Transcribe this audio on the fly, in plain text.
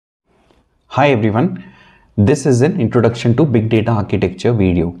Hi everyone, this is an introduction to big data architecture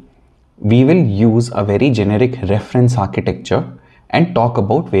video. We will use a very generic reference architecture and talk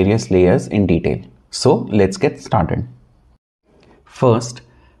about various layers in detail. So let's get started. First,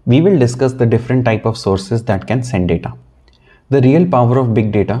 we will discuss the different type of sources that can send data. The real power of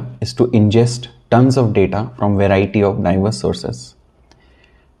big data is to ingest tons of data from variety of diverse sources.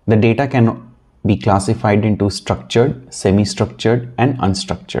 The data can be classified into structured, semi-structured and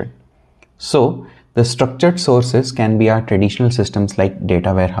unstructured. So, the structured sources can be our traditional systems like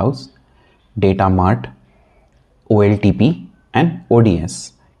data warehouse, data mart, OLTP and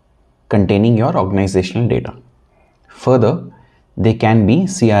ODS containing your organizational data. Further, they can be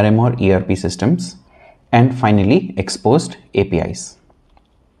CRM or ERP systems, and finally exposed APIs.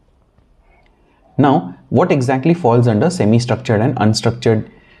 Now, what exactly falls under semi-structured and unstructured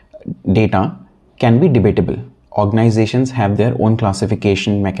data can be debatable. Organizations have their own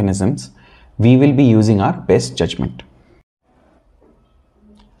classification mechanisms. We will be using our best judgment.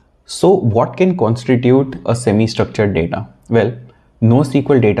 So what can constitute a semi-structured data? Well,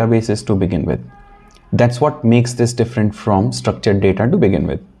 NoSQL databases to begin with. That's what makes this different from structured data to begin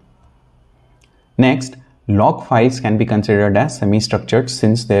with. Next, log files can be considered as semi-structured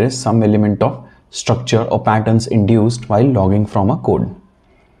since there is some element of structure or patterns induced while logging from a code.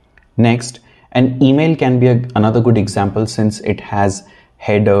 Next, an email can be another good example since it has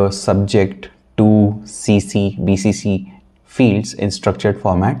header, subject, to, CC, BCC fields in structured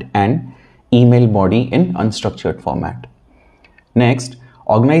format and email body in unstructured format. Next,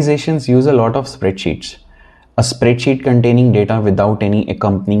 organizations use a lot of spreadsheets. A spreadsheet containing data without any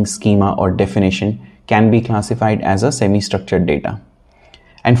accompanying schema or definition can be classified as a semi-structured data.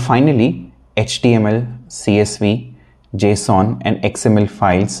 And finally, HTML, CSV, JSON and XML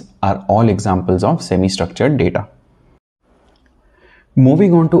files are all examples of semi-structured data.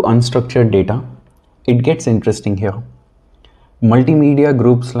 Moving on to unstructured data, it gets interesting here. Multimedia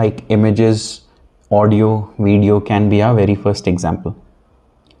groups like images, audio, video can be our very first example.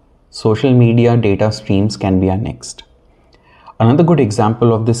 Social media data streams can be our next. Another good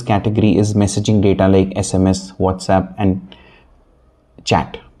example of this category is messaging data like SMS, WhatsApp and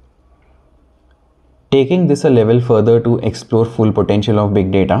chat. Taking this a level further to explore full potential of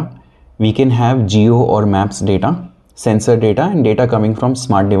big data, we can have geo or maps data, sensor data and data coming from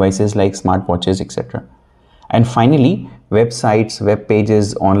smart devices like smartwatches, etc. And finally, websites, web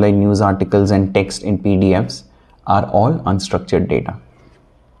pages, online news articles and text in PDFs are all unstructured data.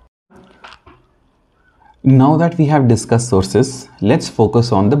 Now that we have discussed sources, let's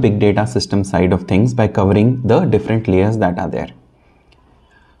focus on the big data system side of things by covering the different layers that are there.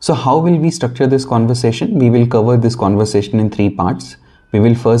 So how will we structure this conversation? We will cover this conversation in three parts. We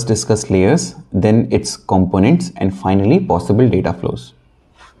will first discuss layers, then its components, and finally possible data flows.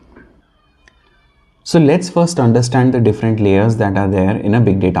 So let's first understand the different layers that are there in a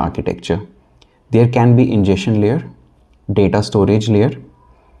big data architecture. There can be ingestion layer, data storage layer,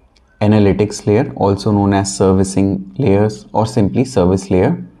 analytics layer, also known as servicing layers or simply service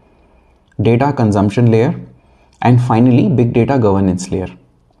layer, data consumption layer, and finally big data governance layer.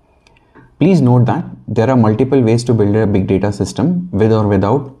 Please note that there are multiple ways to build a big data system with or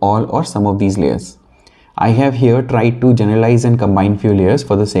without all or some of these layers. I have here tried to generalize and combine few layers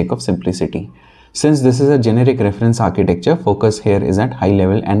for the sake of simplicity. Since this is a generic reference architecture, focus here is at high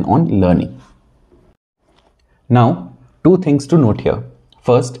level and on learning. Now, two things to note here.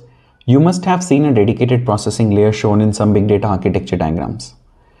 First, you must have seen a dedicated processing layer shown in some big data architecture diagrams.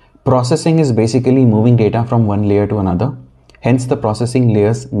 Processing is basically moving data from one layer to another. Hence, the processing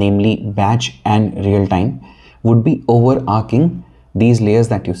layers, namely batch and real time, would be overarching these layers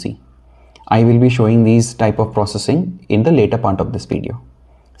that you see. I will be showing these type of processing in the later part of this video.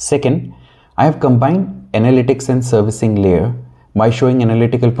 Second, I have combined analytics and servicing layer by showing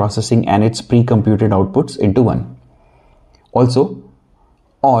analytical processing and its pre-computed outputs into one. Also,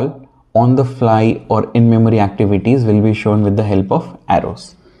 all on-the-fly or in-memory activities will be shown with the help of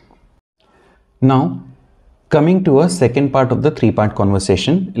arrows. Now, coming to a second part of the three-part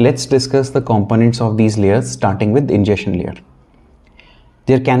conversation, let's discuss the components of these layers starting with ingestion layer.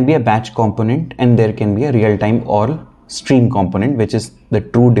 There can be a batch component and there can be a real-time or stream component, which is the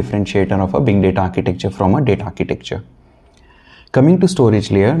true differentiator of a big data architecture from a data architecture. Coming to storage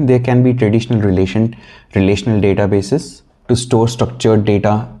layer, there can be traditional relational databases to store structured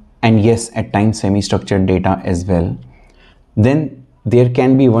data and yes, at times semi-structured data as well. Then there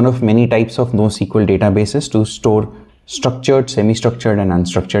can be one of many types of NoSQL databases to store structured, semi-structured and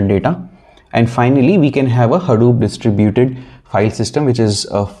unstructured data. And finally, we can have a Hadoop distributed file system, which is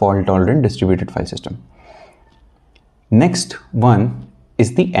a fault-tolerant distributed file system. Next one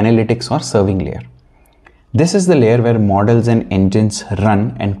is the analytics or serving layer. This is the layer where models and engines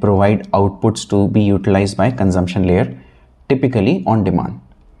run and provide outputs to be utilized by consumption layer, typically on demand.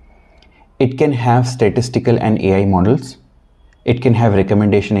 It can have statistical and AI models. It can have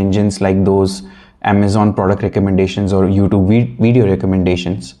recommendation engines like those Amazon product recommendations or YouTube video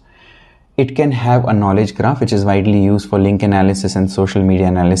recommendations. It can have a knowledge graph, which is widely used for link analysis and social media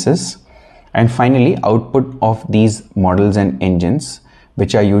analysis. And finally, output of these models and engines,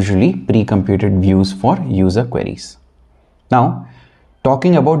 which are usually pre-computed views for user queries. Now,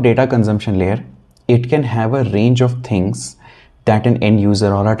 talking about data consumption layer, it can have a range of things that an end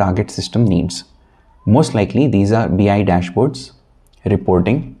user or a target system needs. Most likely, these are BI dashboards,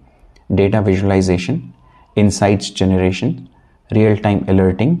 reporting, data visualization, insights generation, real-time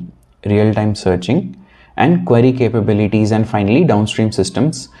alerting, real-time searching, and query capabilities, and finally downstream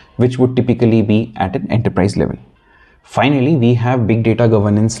systems, which would typically be at an enterprise level. Finally, we have big data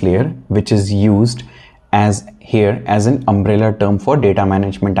governance layer, which is used as an umbrella term for data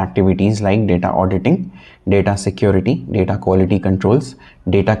management activities like data auditing, data security, data quality controls,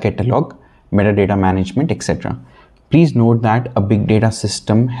 data catalog, metadata management, etc. Please note that a big data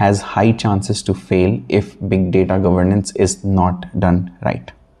system has high chances to fail if big data governance is not done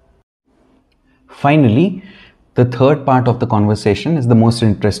right. Finally, the third part of the conversation is the most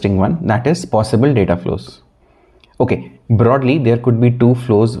interesting one, that is possible data flows. Okay, broadly, there could be two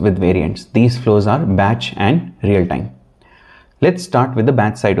flows with variants. These flows are batch and real-time. Let's start with the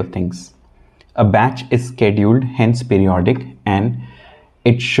batch side of things. A batch is scheduled, hence periodic, and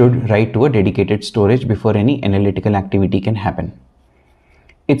it should write to a dedicated storage before any analytical activity can happen.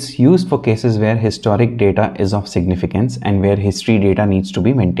 It's used for cases where historic data is of significance and where history data needs to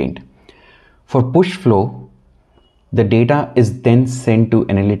be maintained. For push flow, the data is then sent to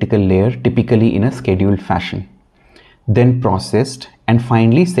analytical layer, typically in a scheduled fashion, then processed and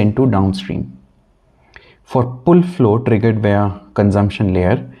finally sent to downstream. For pull flow triggered via consumption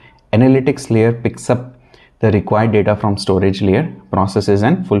layer, analytics layer picks up the required data from storage layer, processes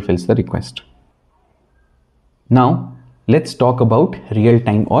and fulfills the request. Now, let's talk about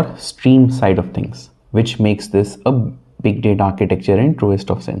real-time or stream side of things, which makes this a big data architecture in truest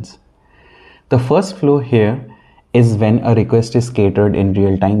of sense. The first flow here is when a request is catered in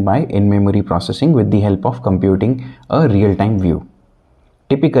real time by in-memory processing with the help of computing a real-time view.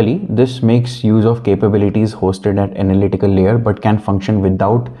 Typically, this makes use of capabilities hosted at analytical layer but can function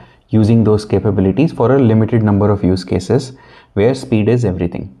without using those capabilities for a limited number of use cases where speed is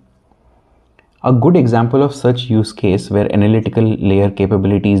everything. A good example of such use case where analytical layer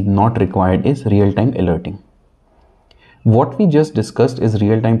capability is not required is real-time alerting. What we just discussed is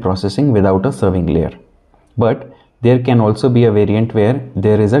real-time processing without a serving layer. But there can also be a variant where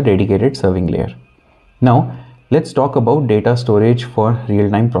there is a dedicated serving layer. Now, let's talk about data storage for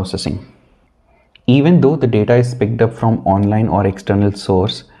real-time processing. Even though the data is picked up from online or external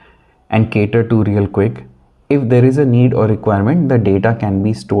source and catered to real quick, if there is a need or requirement, the data can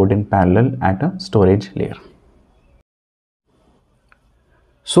be stored in parallel at a storage layer.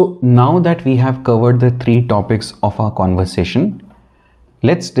 So now that we have covered the three topics of our conversation,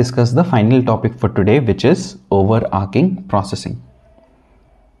 let's discuss the final topic for today, which is overarching processing.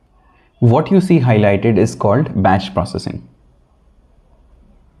 What you see highlighted is called batch processing.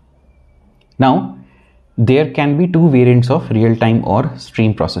 Now, there can be two variants of real-time or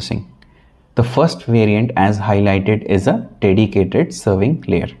stream processing. The first variant, as highlighted, is a dedicated serving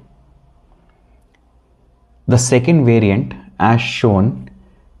layer. The second variant, as shown,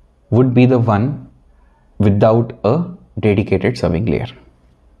 would be the one without a dedicated serving layer.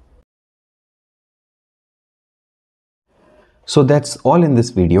 So that's all in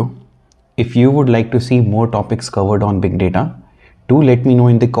this video. If you would like to see more topics covered on big data, do let me know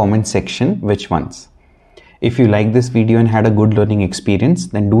in the comment section which ones. If you like this video and had a good learning experience,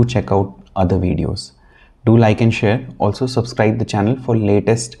 then do check out other videos. Do like and share. Also subscribe the channel for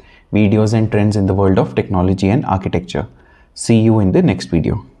latest videos and trends in the world of technology and architecture. See you in the next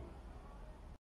video.